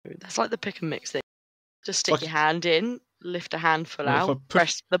It's like the pick and mix thing. Just stick Like- your hand in, lift a handful Well, if I out, push-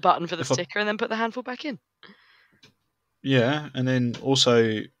 press the button for the if I- sticker, and then put the handful back in. Yeah, and then also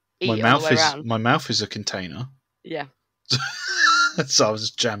Eat it all the way around. my mouth is a container, Yeah. so I was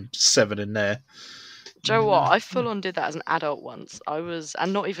just jammed 7 in there. Do you know what? I full on did that as an adult once.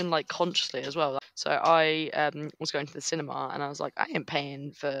 And not even like consciously as well. So I was going to the cinema and I was like, I ain't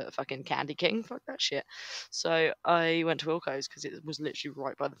paying for fucking Candy King. Fuck that shit. So I went to Wilco's because it was literally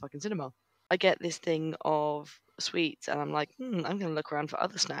right by the fucking cinema. I get this thing of sweets and I'm like, I'm going to look around for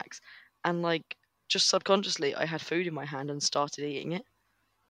other snacks. And like, just subconsciously, I had food in my hand and started eating it.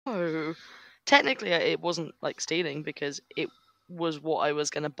 Oh, technically it wasn't like stealing because it was what I was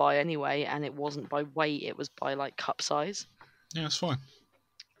going to buy anyway, and it wasn't by weight, it was by like cup size. Yeah, that's fine.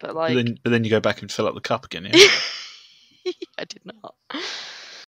 But like, But then you go back and fill up the cup again. Yeah. I did not.